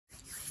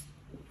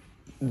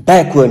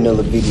Back with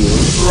another video.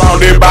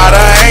 Surrounded by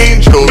the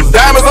angels,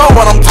 diamonds on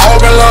when I'm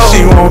talking low.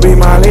 She won't be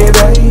my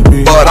little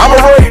baby, but I'm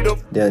afraid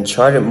of the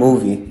Uncharted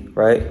movie,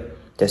 right?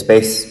 That's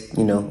based,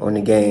 on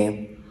the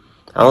game.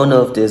 I don't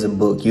know if there's a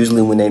book.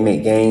 Usually when they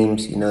make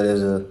games,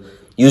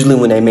 usually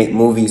when they make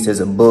movies, there's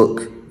a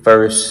book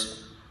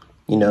first,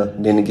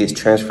 then it gets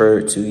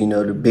transferred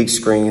to, the big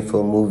screen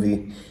for a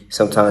movie,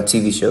 sometimes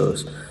TV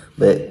shows.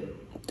 But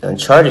the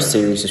Uncharted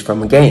series is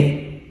from a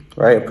game,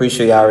 right? I'm pretty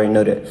sure y'all already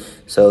know that.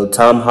 So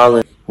Tom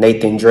Holland,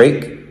 Nathan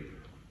Drake,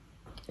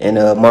 and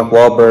Mark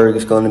Wahlberg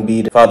is going to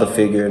be the father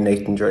figure of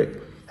Nathan Drake.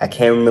 I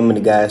can't remember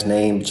the guy's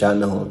name, but y'all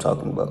know who I'm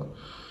talking about.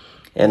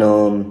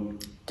 And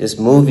this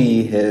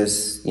movie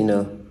has,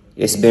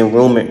 it's been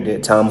rumored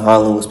that Tom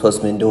Holland was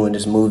supposed to be doing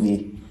this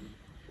movie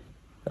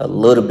a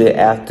little bit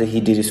after he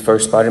did his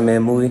first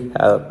Spider-Man movie,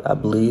 I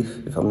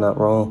believe, if I'm not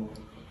wrong.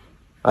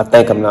 I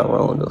think I'm not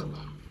wrong, though.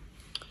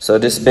 So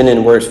this has been in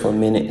the works for a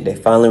minute. They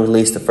finally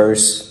released the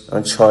first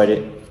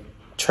Uncharted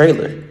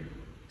trailer.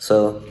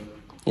 So,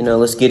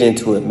 let's get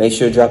into it. Make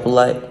sure to drop a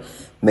like,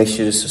 make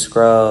sure to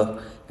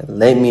subscribe, and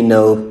let me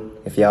know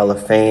if y'all are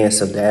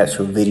fans of the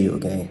actual video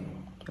game.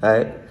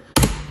 Alright?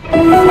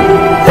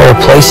 There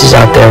are places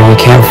out there we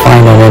can't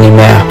find on any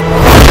map.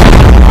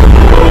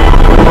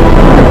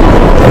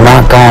 They're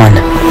not gone.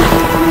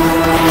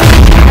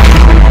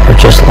 They're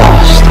just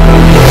lost.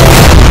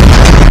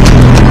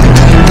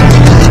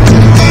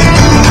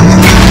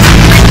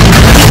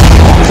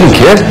 Hey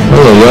kid, a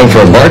little young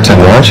for a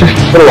bartender, aren't you? A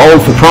little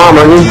old for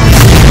prom, aren't you?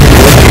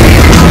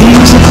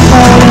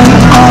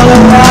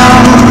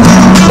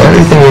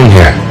 Everything in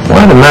here.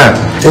 Why the map?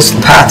 This is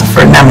the path that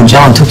Ferdinand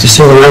Magellan took to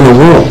sail around the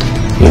world.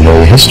 You know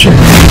the history.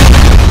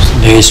 It's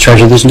the biggest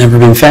treasure that's never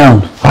been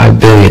found. 5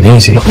 billion,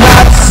 easy. I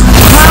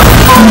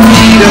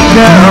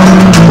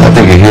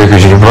think you're here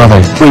because you're your brother.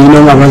 Well, you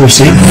know my brother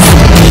Sam?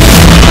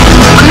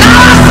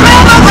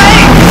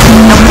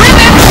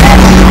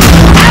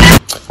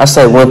 I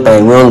say one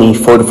thing, we're only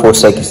 44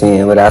 seconds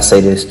in, but I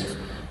say this.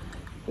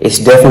 It's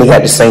definitely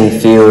got the same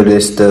feel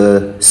as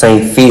the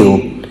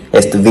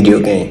video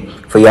game.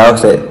 For y'all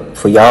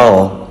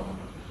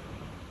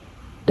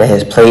that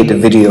has played the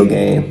video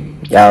game,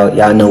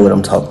 y'all know what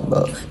I'm talking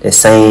about. The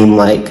same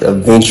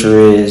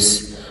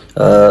adventurous,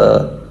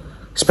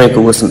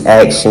 sprinkled with some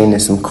action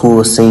and some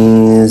cool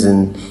scenes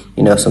and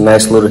some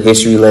nice little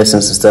history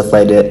lessons and stuff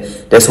like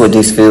that. That's what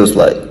this feels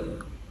like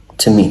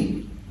to me.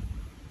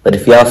 But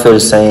if y'all feel the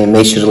same,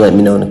 make sure to let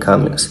me know in the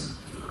comments.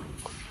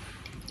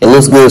 It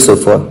looks good so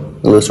far.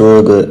 It looks real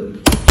good.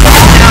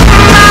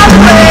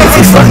 If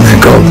you find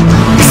that gold,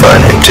 you find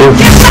him too.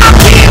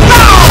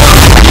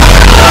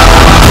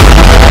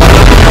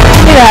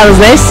 Hey, how's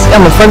this?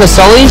 I'm a friend of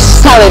Sully's.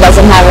 Sully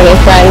doesn't have any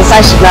friends. I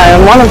should marry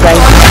one of them.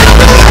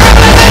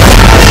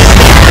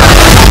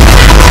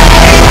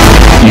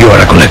 You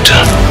are a collector.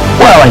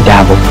 Well, I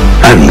dabble.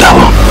 I'm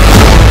Dabo.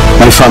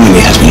 My family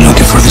has been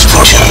looking for this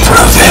potion for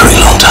a very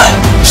long time.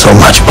 So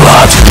much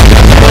blood.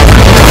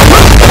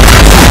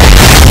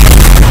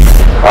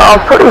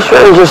 I'm pretty sure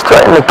he just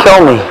threatened to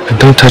kill me.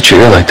 But don't touch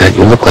your ear like that.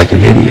 You look like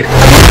an idiot.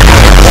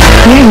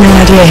 You have no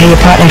idea how you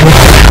partnered with.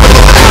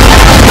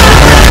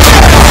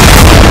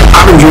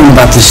 I've been dreaming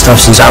about this stuff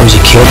since I was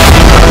a kid.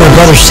 My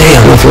brother Sam,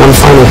 with one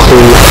final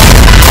clue.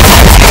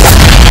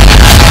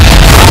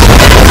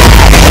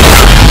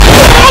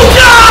 Oh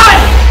God!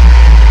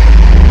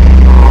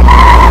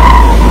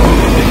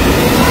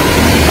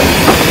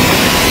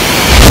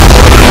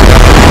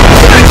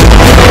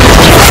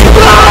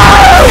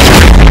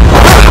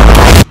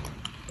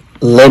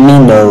 Let me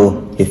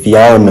know if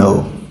y'all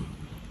know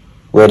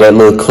where that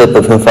little clip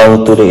of him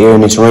falling through the air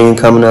and this ring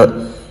coming up.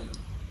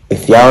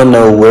 If y'all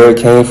know where it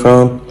came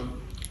from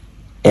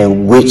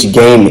and which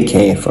game it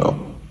came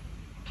from,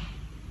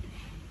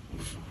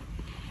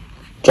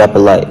 drop a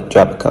like,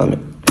 drop a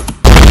comment.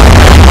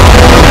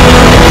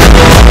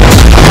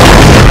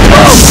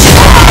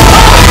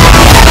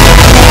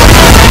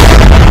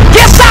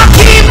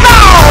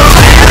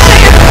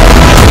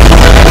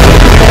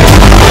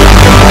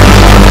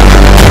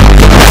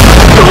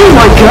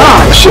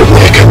 God.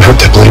 Certainly I came out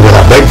to play with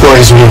a big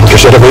boys mean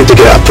because you're about to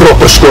get a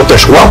proper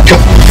Scottish welcome.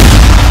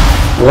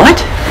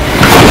 What?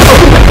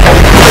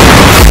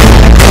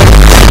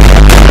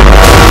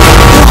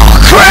 Oh,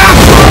 crap!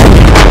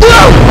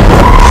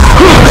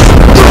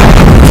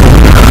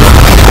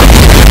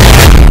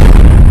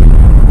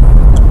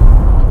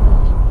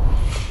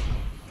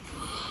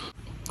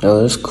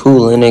 Oh, it's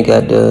cool, and they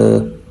got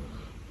the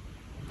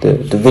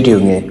video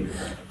game,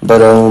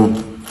 but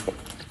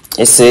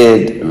it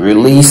said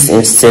release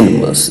in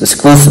cinemas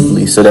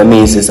exclusively, so that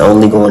means it's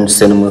only going to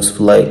cinemas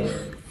for a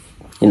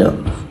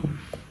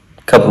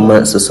couple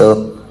months or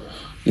so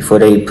before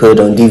they put it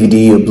on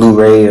DVD or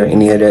Blu-ray or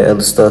any of that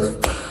other stuff.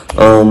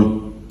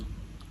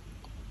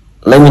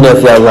 Let me know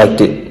if y'all liked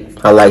it.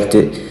 I liked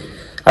it.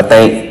 I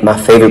think my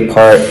favorite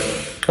part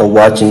of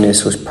watching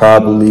this was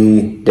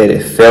probably that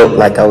it felt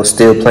like I was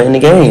still playing the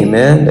game,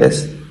 man.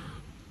 That's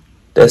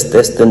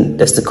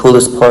the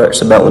coolest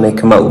parts about when they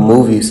come out with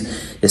movies,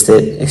 is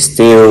that it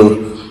still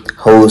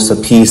holds a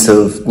piece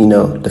of, you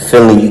know, the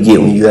feeling you get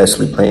when you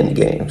actually playing the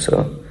game.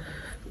 So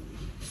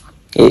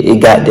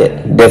it got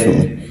that,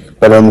 definitely.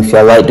 But if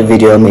y'all like the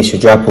video, make sure to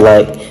drop a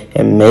like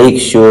and make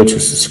sure to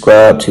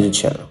subscribe to the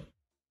channel.